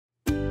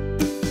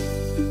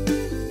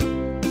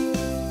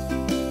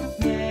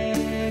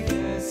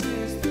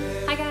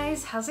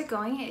how's it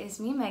going? It is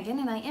me, Megan,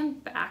 and I am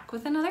back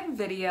with another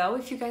video.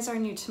 If you guys are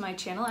new to my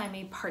channel, I'm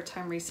a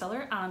part-time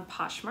reseller on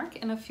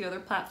Poshmark and a few other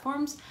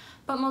platforms,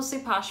 but mostly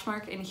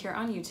Poshmark, and here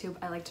on YouTube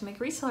I like to make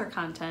reseller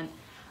content.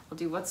 I'll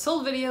do what's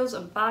sold videos,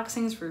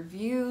 unboxings,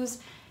 reviews,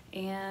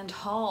 and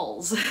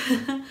hauls.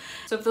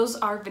 So if those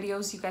are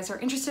videos you guys are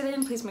interested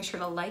in, please make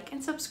sure to like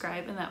and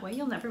subscribe, and that way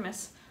you'll never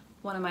miss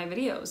one of my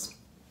videos.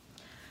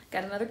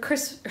 Got another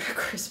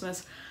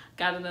Christmas.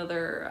 Got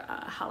another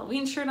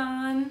Halloween shirt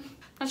on.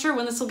 Not sure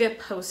when this will get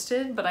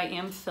posted, but I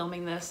am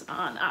filming this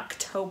on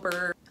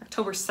October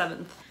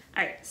 7th.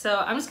 All right, so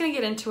I'm just gonna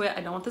get into it.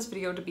 I don't want this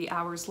video to be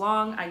hours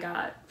long. I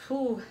got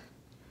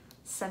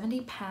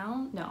 70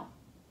 pounds? No,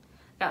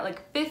 got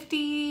like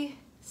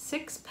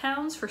 56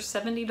 pounds for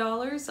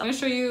 $70. I'm gonna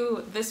show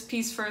you this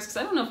piece first because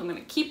I don't know if I'm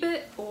gonna keep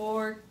it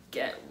or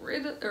get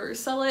rid of or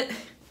sell it.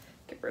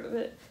 Get rid of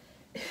it.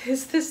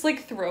 Is this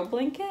like throw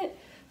blanket?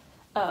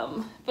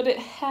 But it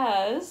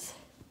has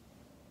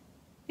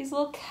these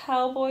little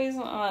cowboys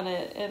on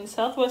it, and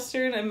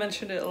Southwestern, I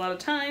mentioned it a lot of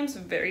times,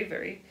 very,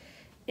 very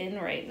in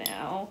right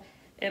now.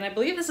 And I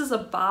believe this is a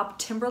Bob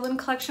Timberland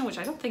collection, which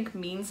I don't think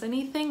means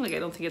anything. Like, I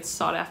don't think it's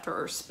sought after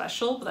or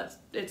special, but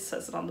it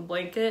says it on the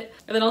blanket.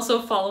 And then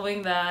also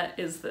following that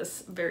is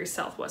this very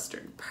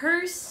Southwestern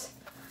purse.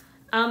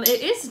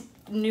 It is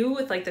new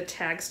with like the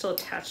tag still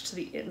attached to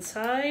the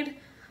inside,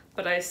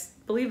 but I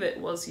believe it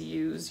was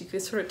used. You can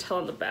sort of tell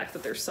on the back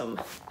that there's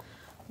some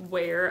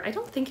wear. I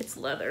don't think it's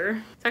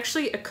leather. It's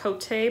actually a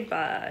cote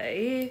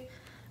by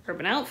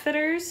Urban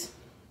Outfitters,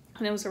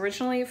 and it was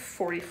originally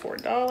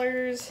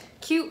 $44.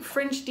 Cute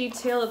fringe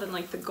detail, and then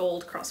like the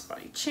gold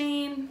crossbody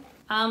chain.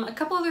 A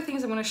couple other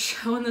things I'm gonna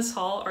show in this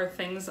haul are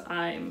things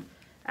I'm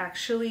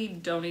actually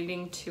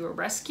donating to a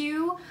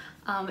rescue.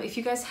 If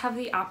you guys have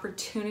the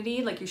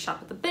opportunity, like you shop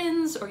at the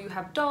bins, or you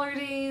have dollar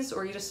days,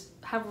 or you just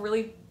have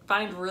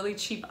find really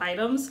cheap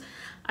items,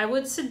 I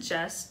would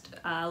suggest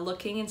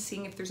looking and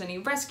seeing if there's any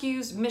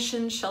rescues,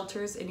 missions,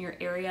 shelters in your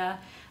area,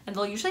 and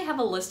they'll usually have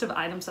a list of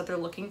items that they're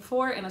looking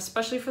for, and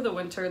especially for the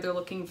winter, they're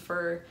looking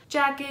for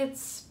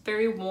jackets,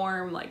 very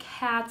warm, like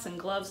hats and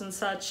gloves and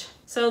such.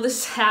 So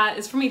this hat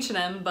is from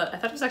H&M, but I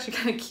thought it was actually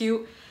kind of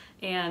cute,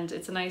 and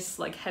it's a nice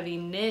like heavy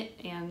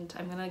knit, and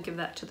I'm gonna give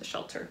that to the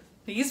shelter.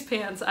 These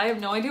pants, I have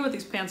no idea what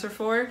these pants are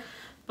for,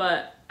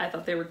 but I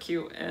thought they were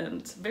cute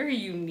and very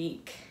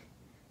unique.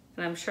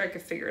 And I'm sure I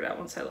could figure it out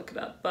once I look it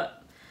up,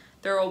 but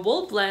they're a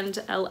wool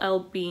blend LL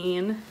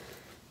Bean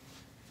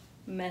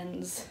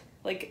men's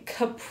like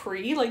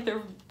capri, like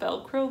they're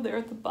Velcro there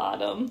at the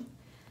bottom.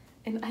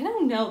 And I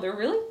don't know, they're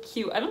really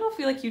cute. I don't know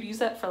if you'd use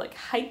that for like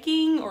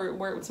hiking or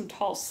wear it with some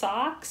tall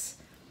socks.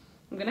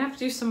 I'm gonna have to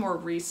do some more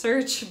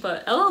research,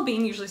 but LL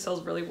Bean usually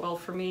sells really well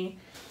for me.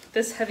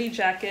 This heavy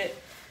jacket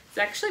is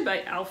actually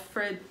by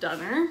Alfred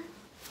Dunner.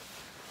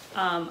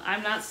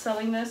 I'm not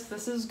selling this.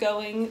 This is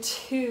going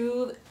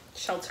to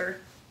shelter.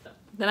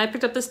 Then I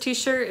picked up this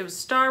t-shirt. It was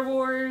Star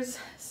Wars,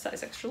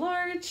 size extra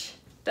large,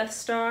 Death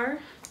Star.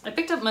 I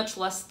picked up much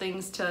less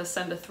things to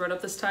send to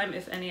ThredUp this time,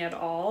 if any at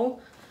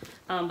all.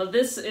 But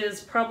this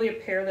is probably a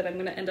pair that I'm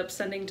gonna end up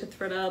sending to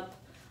ThredUp.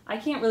 I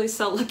can't really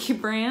sell Lucky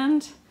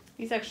Brand.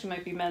 These actually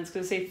might be men's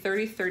because they say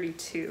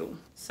 30-32.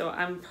 So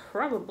I'm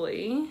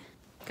probably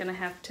gonna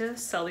have to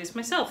sell these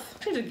myself.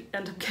 I did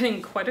end up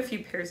getting quite a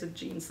few pairs of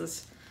jeans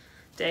this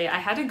day. I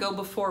had to go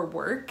before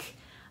work.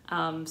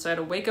 So I had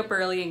to wake up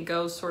early and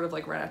go sort of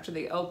like right after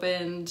they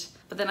opened,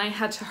 but then I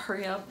had to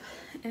hurry up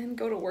and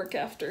go to work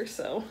after,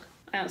 so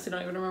I honestly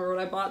don't even remember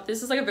what I bought.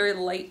 This is like a very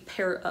light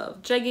pair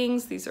of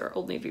jeggings. These are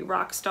Old Navy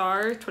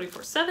Rockstar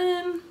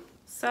 24/7,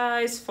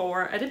 size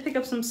 4. I did pick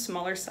up some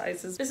smaller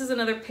sizes. This is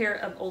another pair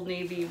of Old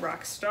Navy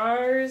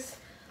Rockstars.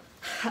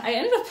 I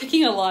ended up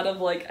picking a lot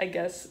of like, I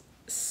guess,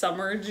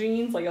 summer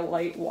jeans, like a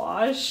light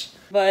wash,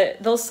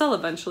 but they'll sell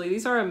eventually.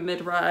 These are a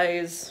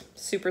mid-rise,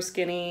 super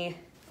skinny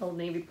Old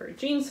Navy pair of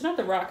jeans. So not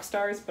the rock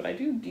stars, but I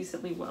do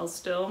decently well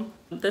still.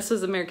 This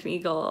is American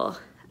Eagle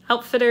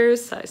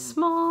Outfitters, size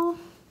small.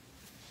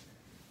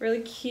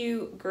 Really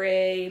cute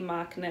gray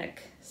mock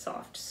neck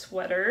soft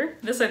sweater.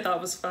 This I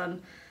thought was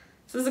fun.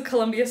 This is a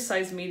Columbia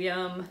size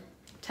medium,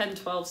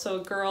 10-12.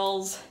 So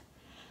girls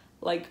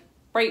like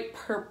bright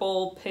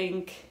purple,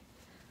 pink,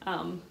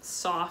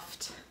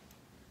 soft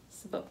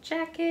zip-up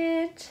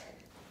jacket.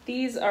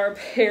 These are a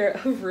pair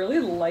of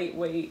really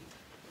lightweight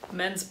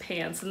men's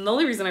pants, and the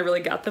only reason I really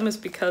got them is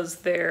because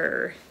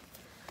they're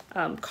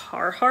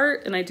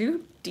Carhartt, and I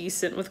do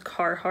decent with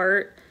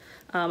Carhartt.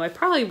 I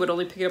probably would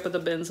only pick it up at the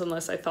bins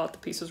unless I thought the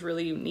piece was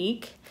really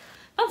unique.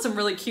 Found some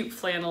really cute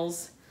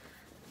flannels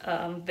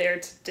there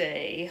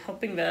today,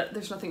 hoping that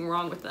there's nothing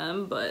wrong with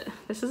them, but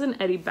this is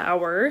an Eddie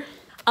Bauer.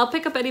 I'll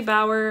pick up Eddie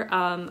Bauer.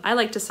 I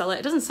like to sell it.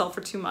 It doesn't sell for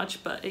too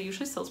much, but it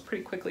usually sells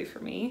pretty quickly for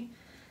me.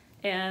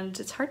 And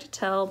it's hard to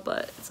tell,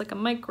 but it's like a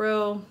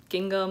micro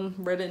gingham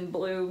red and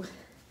blue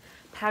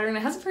pattern.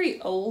 It has a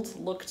very old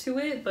look to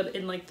it, but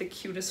in like the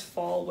cutest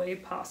fall way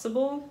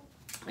possible.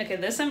 Okay,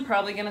 this I'm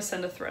probably gonna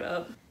send to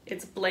ThredUp.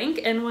 It's blank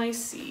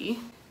NYC,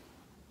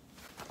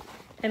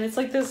 and it's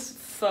like this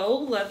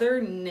faux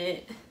leather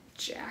knit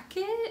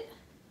jacket.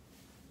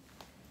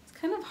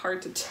 kind of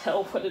hard to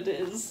tell what it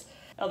is.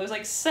 Oh, there's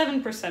like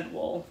 7%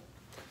 wool,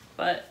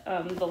 but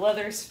the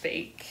leather's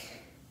fake.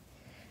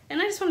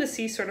 And I just want to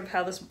see sort of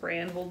how this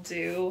brand will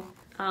do.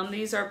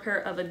 These are a pair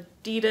of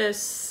Adidas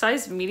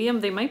size medium.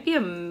 They might be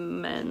a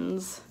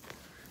men's.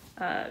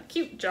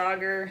 Cute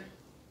jogger.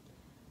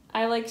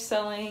 I like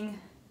selling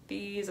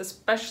these,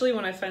 especially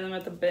when I find them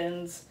at the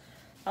bins.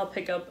 I'll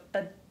pick up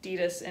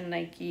Adidas and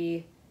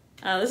Nike.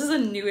 This is a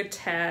new at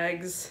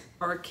Tags,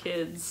 our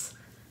kids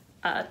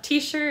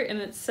t-shirt, and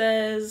it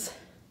says,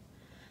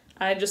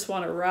 I just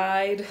want to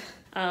ride.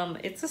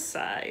 It's a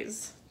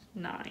size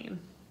 9.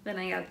 Then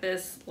I got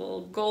this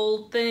little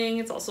gold thing.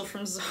 It's also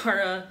from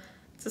Zara.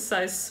 It's a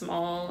size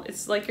small.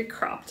 It's like a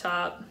crop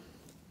top,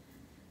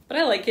 but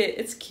I like it.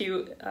 It's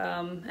cute.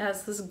 It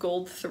has this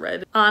gold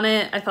thread on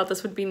it. I thought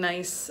this would be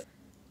nice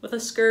with a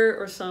skirt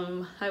or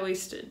some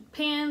high-waisted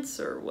pants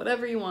or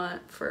whatever you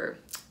want for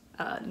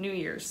New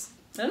Year's.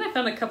 Then I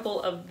found a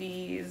couple of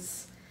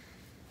these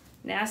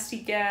Nasty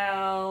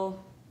Gal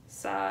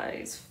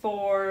size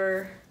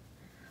 4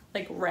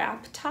 like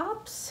wrap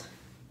tops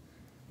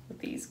with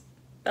these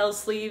bell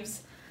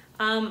sleeves.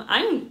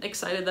 I'm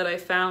excited that I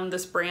found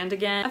this brand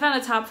again. I found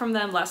a top from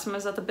them last time I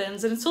was at the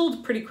bins and it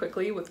sold pretty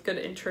quickly with good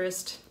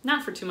interest.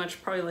 Not for too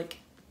much, probably like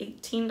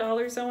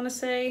 $18 I want to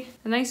say.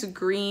 A nice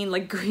green,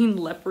 like green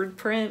leopard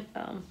print.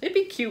 It'd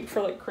be cute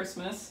for like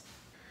Christmas.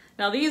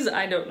 Now these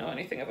I don't know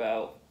anything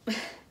about. It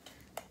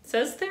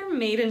says they're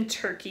made in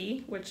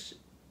Turkey, which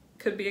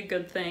could be a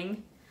good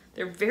thing.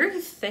 They're very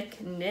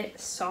thick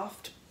knit,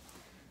 soft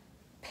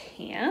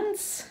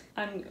pants.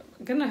 I'm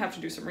gonna have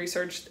to do some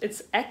research.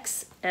 It's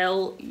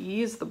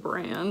XLE is the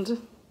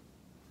brand.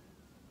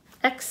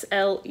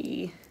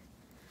 XLE.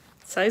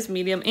 Size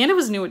medium, and it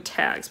was new at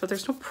Tags, but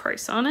there's no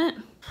price on it.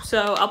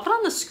 So I'll put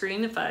on the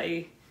screen if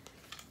I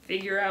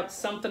figure out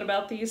something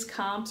about these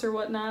comps or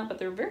whatnot, but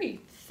they're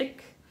very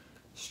thick,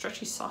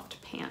 stretchy,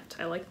 soft pant.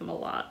 I like them a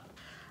lot.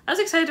 I was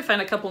excited to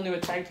find a couple new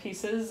at Tag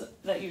pieces.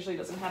 That usually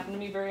doesn't happen to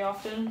me very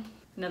often.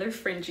 Another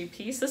fringy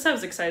piece. This I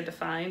was excited to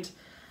find.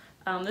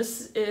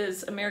 This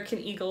is American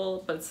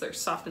Eagle, but it's their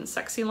Soft and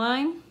Sexy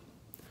line.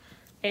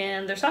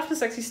 And their Soft and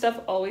Sexy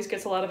stuff always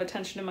gets a lot of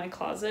attention in my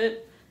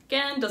closet.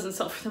 Again, doesn't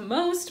sell for the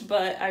most,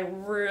 but I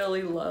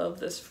really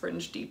love this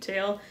fringe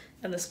detail.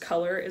 And this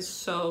color is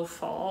so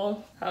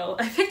fall. Oh,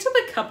 I picked up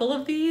a couple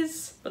of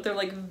these, but they're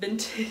like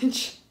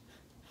vintage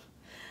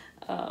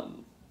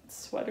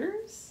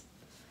sweaters.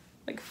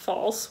 Like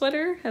fall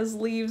sweater, has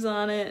leaves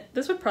on it.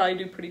 This would probably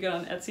do pretty good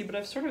on Etsy, but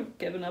I've sort of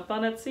given up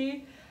on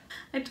Etsy.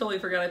 I totally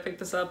forgot I picked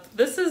this up.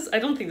 This is, I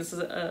don't think this is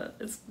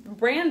its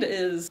brand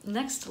is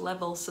Next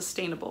Level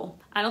Sustainable.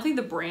 I don't think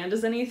the brand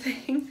is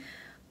anything,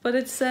 but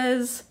it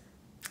says,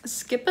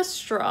 skip a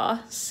straw,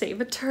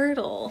 save a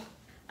turtle.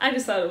 I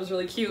just thought it was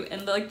really cute.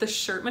 And the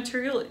shirt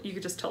material, you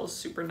could just tell is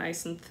super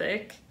nice and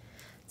thick.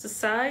 It's a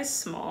size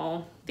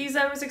small. These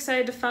I was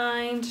excited to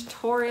find.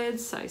 Torrid,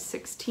 size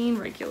 16,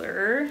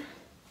 regular.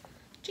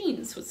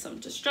 Jeans with some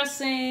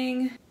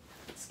distressing.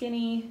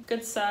 Skinny,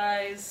 good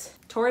size.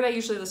 Torrid I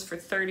usually list for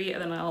 30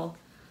 and then I'll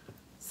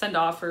send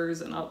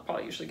offers and I'll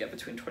probably usually get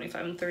between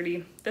 25 and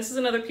 30. This is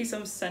another piece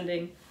I'm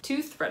sending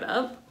to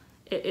ThredUp.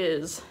 It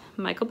is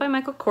Michael by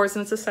Michael Kors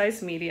and it's a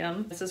size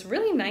medium. It's this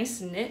really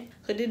nice knit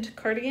hooded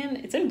cardigan.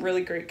 It's in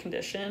really great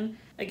condition.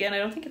 Again, I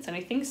don't think it's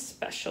anything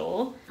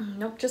special.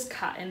 Nope, just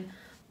cotton.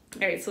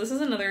 All right, so this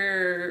is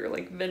another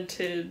like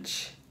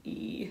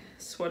vintage-y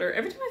sweater.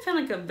 Every time I find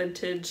like a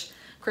vintage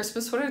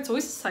Christmas sweater, it's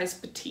always a size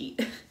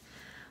petite.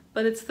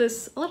 But it's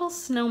this little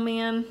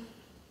snowman.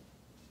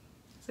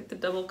 It's like the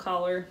double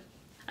collar.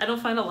 I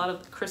don't find a lot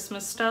of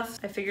Christmas stuff.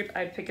 I figured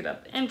I'd pick it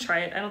up and try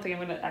it. I don't think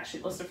I'm gonna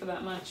actually list it for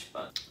that much,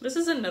 but this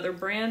is another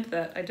brand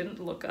that I didn't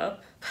look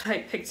up, but I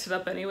picked it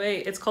up anyway.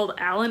 It's called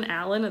Allen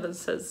and it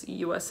says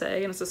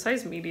USA and it's a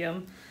size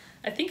medium.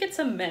 I think it's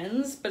a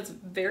men's, but it's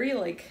very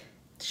like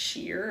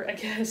sheer, I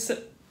guess,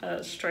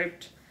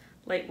 striped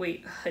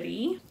lightweight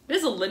hoodie. It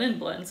is a linen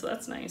blend, so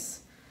that's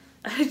nice.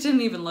 I didn't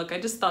even look. I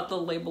just thought the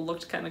label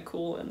looked kind of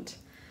cool and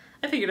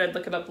I figured I'd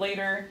look it up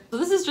later. So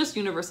this is just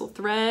Universal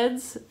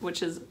Threads,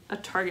 which is a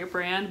Target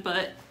brand,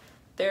 but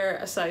they're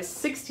a size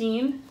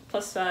 16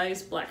 plus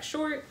size black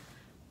short.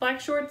 Black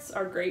shorts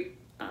are great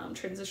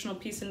transitional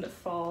piece into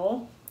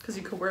fall because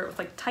you could wear it with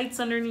like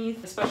tights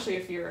underneath, especially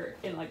if you're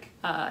in like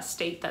a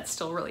state that's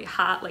still really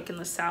hot, like in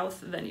the South,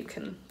 then you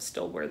can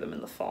still wear them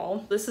in the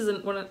fall. This is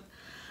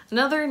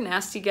another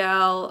Nasty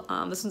Gal.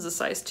 This one's a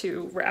size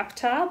 2 wrap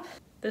top.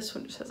 This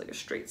one just has like a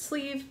straight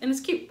sleeve and it's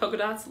cute. Polka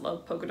dots,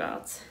 love polka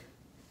dots.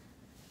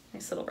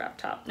 Nice little wrap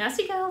top.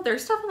 Nasty Gal, their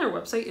stuff on their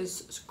website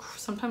is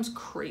sometimes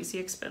crazy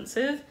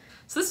expensive.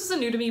 So this is a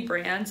new to me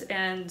brand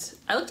and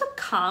I looked up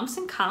comps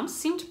and comps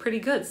seemed pretty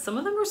good. Some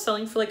of them were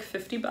selling for like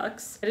 50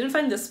 bucks. I didn't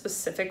find this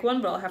specific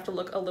one, but I'll have to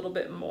look a little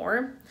bit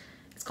more.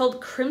 It's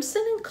called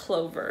Crimson and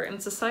Clover and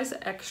it's a size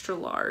extra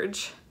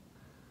large.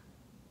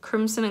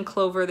 Crimson and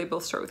Clover, they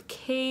both start with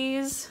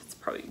K's. It's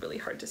probably really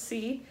hard to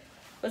see.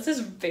 But this is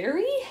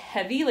very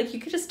heavy, like you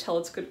could just tell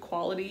it's good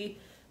quality,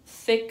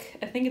 thick,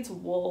 I think it's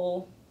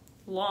wool,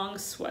 long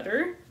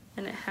sweater,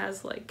 and it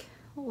has like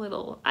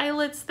little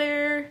eyelets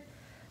there.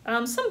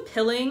 Some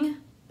pilling,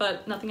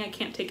 but nothing I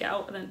can't take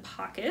out, and then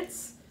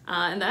pockets.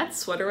 And that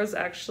sweater was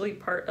actually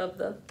part of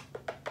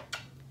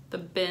the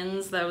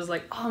bins that I was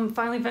like, oh, I'm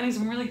finally finding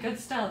some really good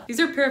stuff. These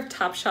are a pair of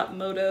Topshop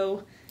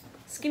Moto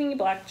skinny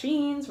black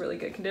jeans, really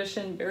good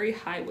condition, very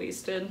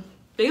high-waisted.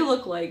 They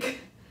look like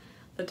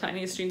the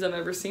tiniest jeans I've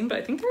ever seen, but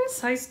I think they're a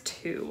size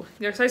 2.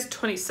 They're size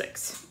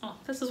 26. Oh,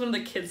 this is one of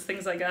the kids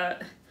things I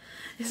got.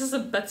 This is a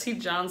Betsy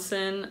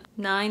Johnson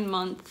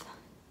 9-month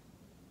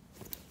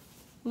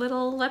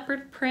little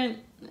leopard print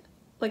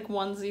like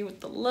onesie with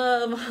the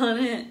love on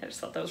it. I just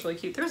thought that was really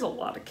cute. There's a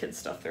lot of kid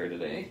stuff there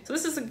today. So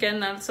this is, again,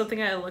 not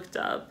something I looked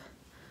up,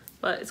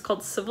 but it's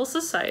called Civil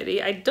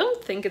Society. I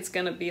don't think it's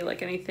gonna be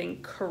like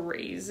anything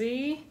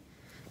crazy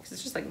because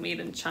it's just like made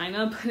in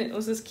China, but it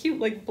was this cute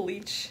like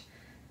bleach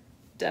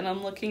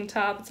denim looking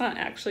top. It's not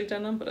actually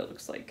denim, but it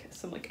looks like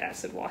some like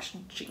acid wash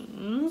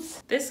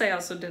jeans. This I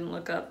also didn't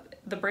look up.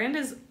 The brand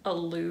is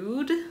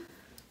Allude,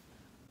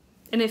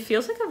 and it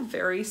feels like a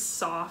very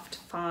soft,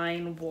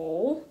 fine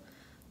wool,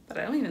 but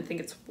I don't even think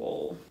it's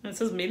wool. And it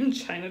says made in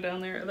China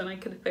down there, and then I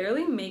could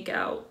barely make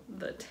out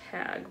the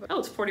tag. Oh,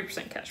 it's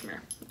 40%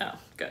 cashmere. Oh,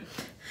 good.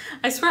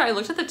 I swear I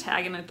looked at the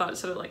tag and I thought it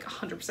said like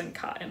 100%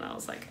 cotton. I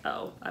was like,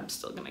 oh, I'm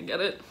still gonna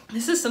get it.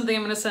 This is something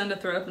I'm gonna send to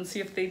Thrift and see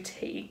if they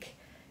take.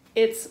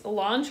 It's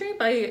Laundry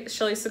by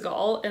Shelly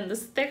Segal, and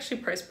they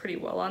actually priced pretty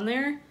well on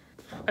there.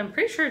 I'm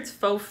pretty sure it's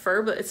faux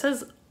fur, but it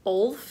says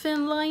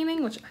olefin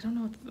lining, which I don't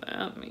know what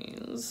that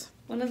means.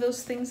 One of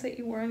those things that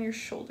you wear on your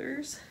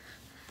shoulders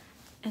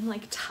and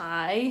like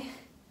tie.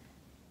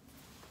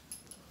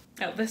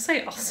 Oh, this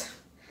I also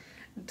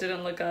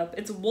didn't look up.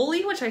 It's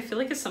woolly, which I feel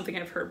like is something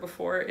I've heard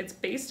before. It's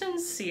based in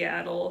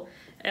Seattle,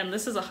 and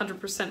this is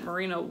 100%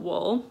 merino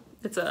wool.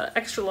 It's a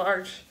extra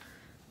large.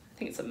 I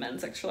think it's a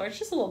men's extra large,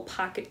 just a little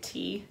pocket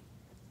tee.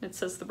 It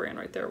says the brand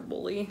right there,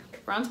 Woolly.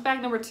 We're on to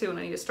bag number 2, and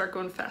I need to start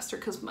going faster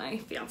because my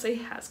fiance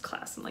has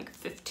class in like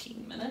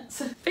 15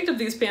 minutes. Picked up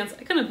these pants.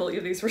 I couldn't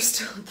believe these were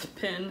still at the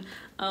pin,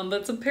 but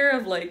it's a pair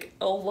of like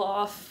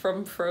Olaf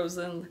from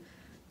Frozen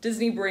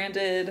Disney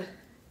branded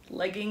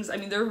leggings. I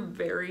mean, they're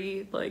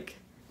very like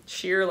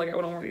sheer, like I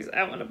wouldn't wear these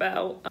out and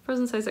about.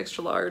 Frozen size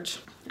extra large.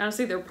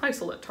 Honestly, they're probably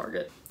sold at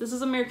Target. This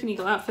is American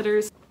Eagle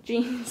Outfitters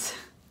jeans.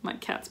 My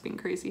cat's being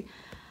crazy.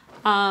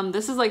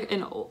 This is like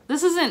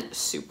this isn't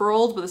super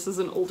old, but this is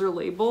an older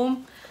label.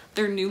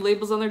 Their new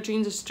labels on their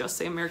jeans just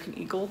say American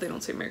Eagle. They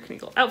don't say American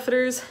Eagle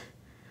Outfitters.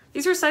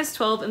 These are size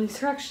 12, and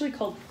these are actually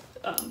called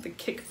the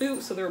kick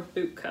boot, so they're a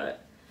boot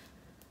cut.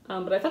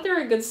 But I thought they were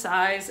a good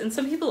size, and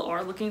some people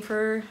are looking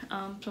for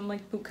some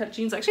like boot cut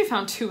jeans. I actually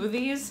found 2 of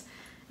these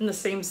in the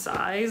same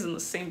size and the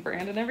same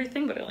brand and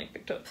everything, but I only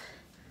picked up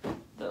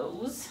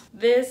those.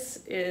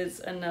 This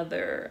is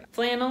another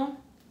flannel.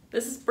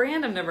 This is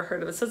brand I've never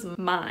heard of. It says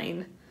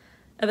Mine.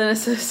 And then it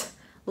says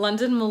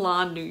London,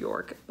 Milan, New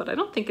York, but I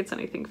don't think it's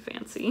anything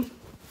fancy.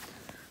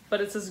 But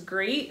it's this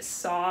great,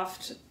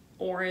 soft,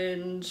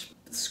 orange,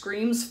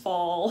 screams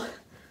fall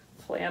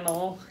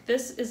flannel.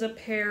 This is a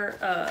pair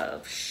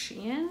of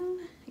Shein?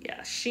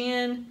 Yeah,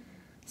 Shein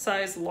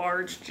size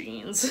large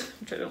jeans,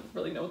 which I don't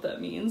really know what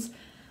that means.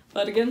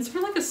 But again, it's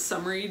for like a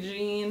summery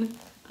jean,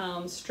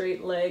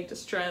 straight leg,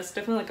 distressed,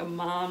 definitely like a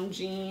mom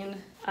jean.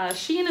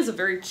 Shein is a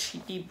very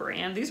cheapy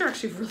brand. These are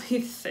actually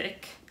really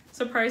thick,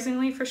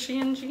 surprisingly, for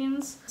Shein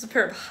jeans. It's a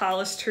pair of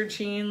Hollister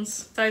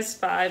jeans, size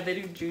 5. They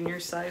do junior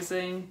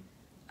sizing.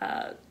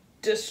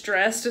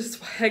 Distressed is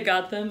why I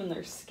got them, and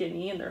they're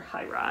skinny and they're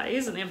high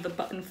rise, and they have the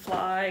button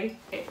fly.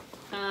 Okay.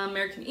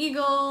 American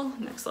Eagle,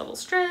 next level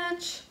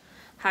stretch,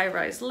 high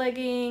rise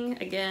legging,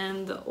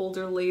 again, the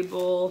older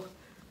label,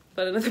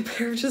 but another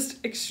pair of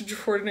just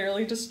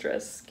extraordinarily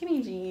distressed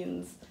skinny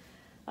jeans.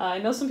 I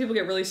know some people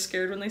get really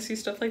scared when they see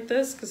stuff like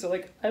this because they're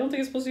like, I don't think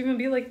it's supposed to even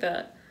be like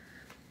that.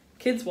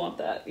 Kids want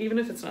that, even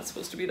if it's not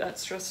supposed to be that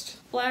stressed.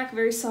 Black,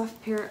 very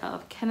soft pair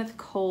of Kenneth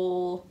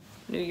Cole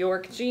New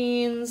York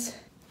jeans,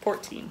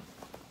 14.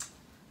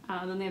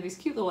 Then they have these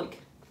cute little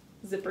like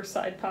zipper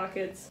side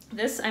pockets.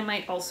 This I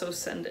might also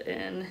send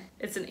in.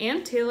 It's an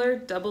Ann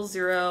Taylor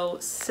 00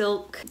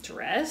 silk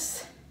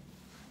dress.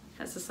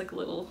 Has this like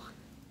little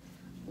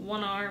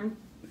one arm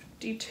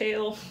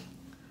detail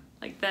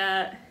like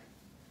that.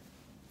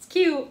 It's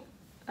cute.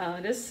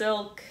 It is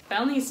silk.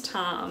 Found these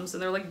Toms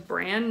and they're like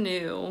brand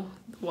new.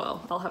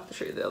 Well, I'll have to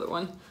show you the other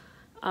one.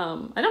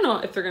 I don't know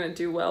if they're gonna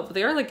do well, but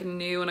they are like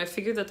new, and I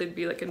figured that they'd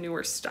be like a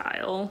newer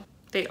style.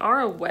 They are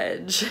a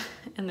wedge,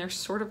 and they're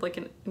sort of like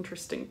an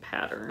interesting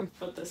pattern.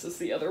 But this is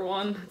the other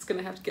one. It's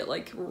gonna have to get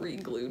like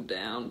re-glued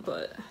down,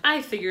 but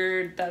I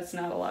figured that's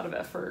not a lot of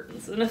effort.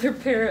 It's another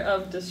pair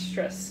of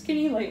distressed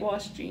skinny light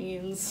wash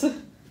jeans.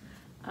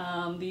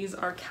 These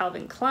are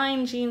Calvin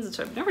Klein jeans, which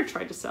I've never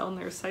tried to sell, and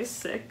they're a size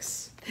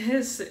 6.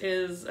 This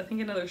is, I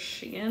think, another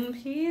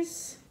Shein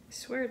piece. I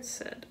swear it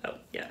said, oh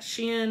yeah,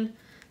 Shein,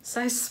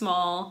 size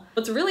small.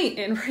 What's really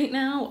in right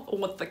now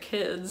with the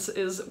kids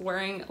is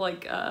wearing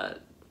like a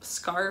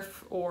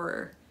scarf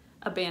or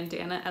a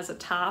bandana as a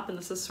top, and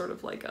this is sort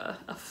of like a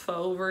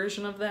faux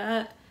version of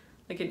that.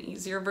 like an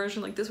easier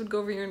version. Like this would go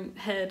over your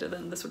head and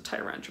then this would tie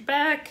around your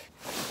back.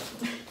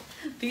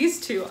 These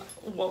two,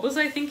 what was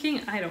I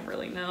thinking? I don't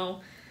really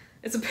know.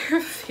 It's a pair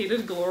of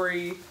Faded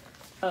Glory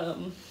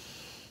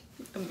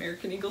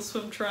American Eagle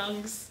swim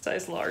trunks,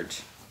 size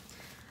large.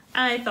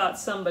 I thought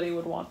somebody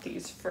would want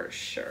these for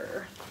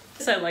sure.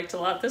 This I liked a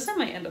lot. This I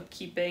might end up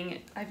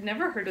keeping. I've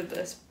never heard of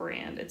this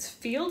brand. It's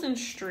Field and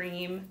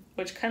Stream,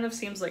 which kind of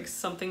seems like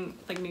something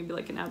like maybe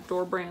like an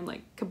outdoor brand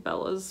like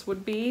Cabela's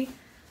would be.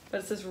 But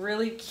it's this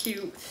really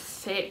cute,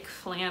 thick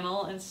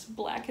flannel, and it's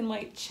black and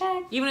white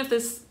check. Even if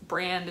this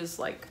brand is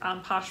like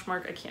on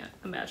Poshmark, I can't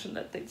imagine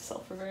that they'd sell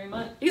for very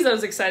much. These I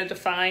was excited to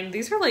find.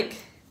 These are like,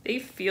 they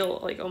feel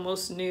like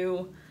almost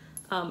new.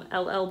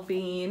 LL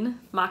Bean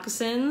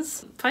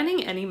moccasins.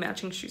 Finding any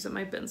matching shoes at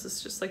my bins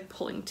is just like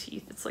pulling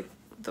teeth. It's like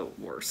the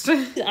worst.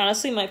 It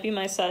honestly might be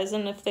my size,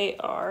 and if they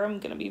are, I'm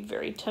gonna be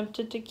very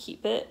tempted to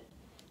keep it.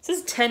 This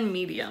is 10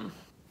 medium,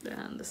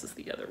 and this is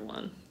the other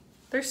one.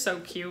 They're so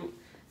cute.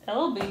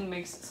 LL Bean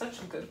makes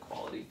such good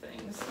quality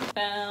things.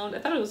 I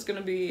thought it was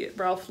gonna be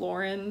Ralph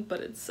Lauren,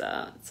 but it's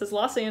it says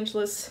Los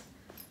Angeles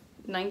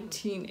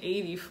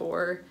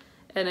 1984,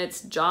 and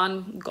it's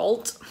John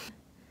Galt,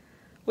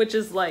 which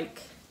is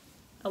like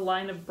a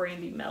line of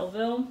Brandy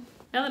Melville.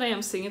 Now that I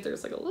am seeing it,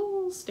 there's like a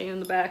little stain in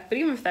the back, but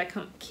even if that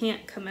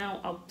can't come out,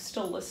 I'll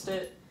still list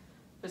it.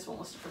 I just won't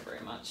list it for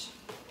very much.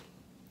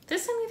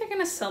 This I'm either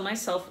gonna sell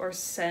myself or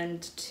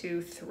send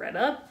to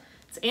ThredUp.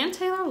 It's Ann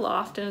Taylor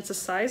Loft, and it's a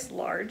size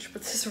large,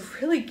 but this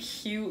really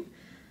cute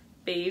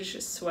beige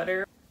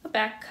sweater. A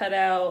back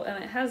cutout,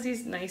 and it has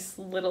these nice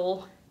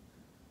little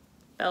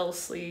bell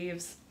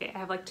sleeves. Okay, I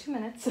have like 2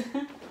 minutes. So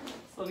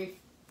let me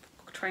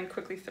try and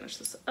quickly finish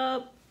this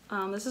up.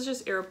 This is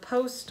just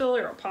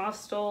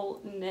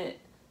Aeropostale knit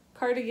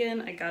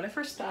cardigan. I got it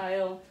for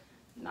style,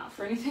 not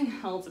for anything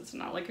else. It's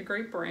not like a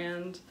great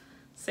brand.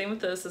 Same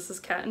with this. This is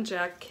Cat and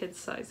Jack, kid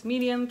size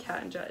medium.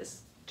 Cat and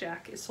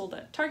Jack is sold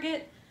at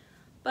Target,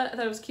 but I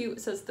thought it was cute.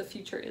 It says the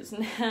future is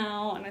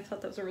now, and I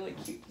thought that was a really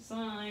cute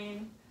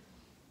design.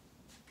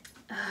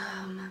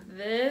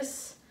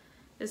 This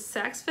is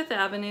Saks Fifth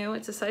Avenue.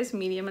 It's a size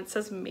medium. It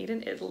says made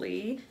in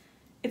Italy.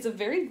 It's a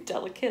very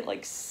delicate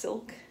like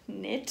silk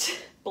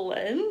knit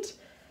blend.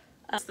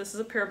 This is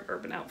a pair of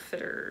Urban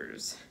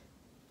Outfitters,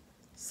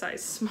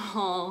 size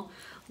small.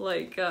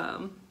 Like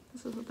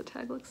this is what the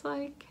tag looks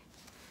like.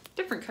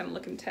 Different kind of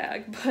looking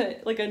tag,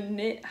 but like a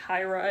knit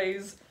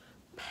high-rise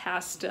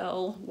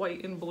pastel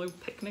white and blue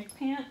picnic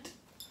pant.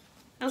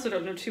 I also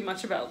don't know too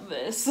much about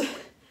this,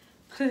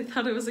 but I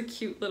thought it was a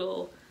cute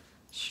little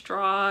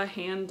straw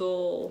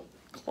handle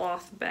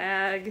cloth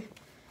bag.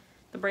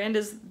 The brand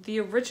is The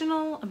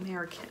Original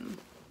American.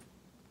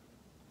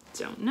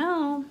 Don't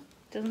know.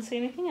 Doesn't say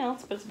anything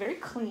else, but it's very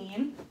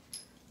clean.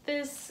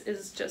 This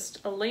is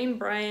just a Lane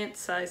Bryant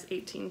size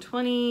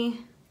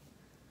 18-20.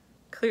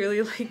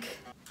 Clearly, like,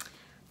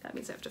 that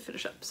means I have to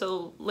finish up.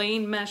 So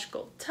Lane mesh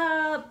gold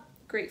top,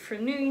 great for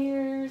New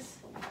Year's.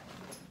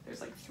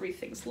 There's like 3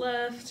 things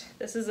left.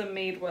 This is a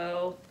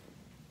Madewell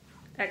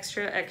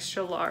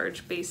extra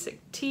large basic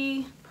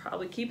tee.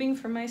 Probably keeping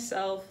for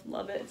myself.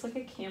 Love it. It's like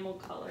a camel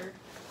color.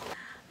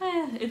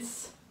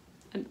 It's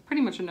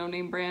pretty much a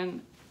no-name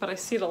brand, but I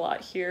see it a lot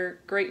here.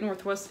 Great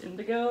Northwest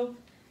Indigo.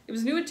 It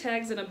was new at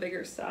tags in a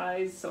bigger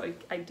size, so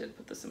I did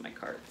put this in my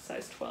cart,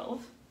 size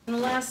 12. And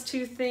the last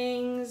 2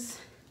 things,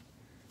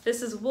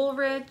 this is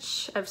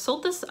Woolrich. I've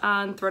sold this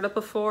on ThredUp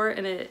before,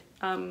 and it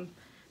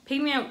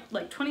paid me out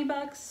like 20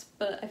 bucks,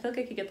 but I feel like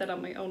I could get that on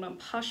my own on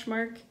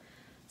Poshmark.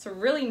 It's a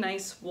really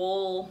nice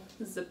wool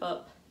zip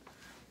up,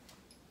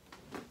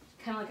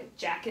 kind of like a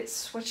jacket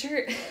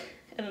sweatshirt.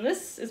 And then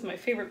this is my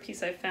favorite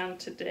piece I found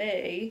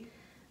today.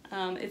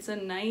 It's a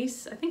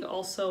nice, I think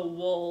also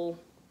wool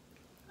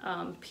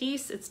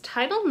piece. It's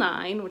Title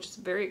IX, which is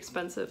very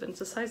expensive, and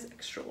it's a size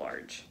extra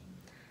large.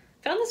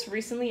 Found this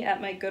recently at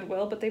my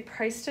Goodwill, but they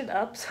priced it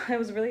up, so I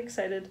was really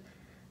excited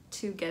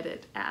to get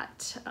it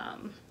at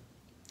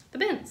the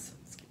bins.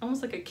 It's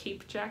almost like a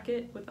cape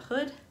jacket with a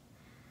hood.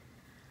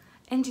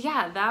 And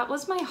yeah, that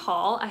was my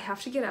haul. I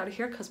have to get out of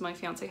here because my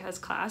fiance has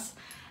class.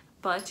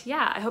 But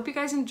yeah, I hope you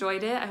guys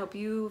enjoyed it. I hope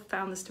you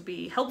found this to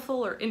be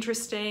helpful or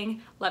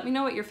interesting. Let me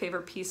know what your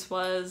favorite piece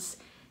was.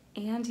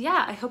 And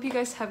yeah, I hope you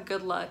guys have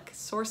good luck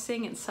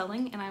sourcing and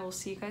selling, and I will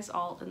see you guys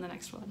all in the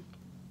next one.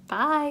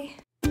 Bye.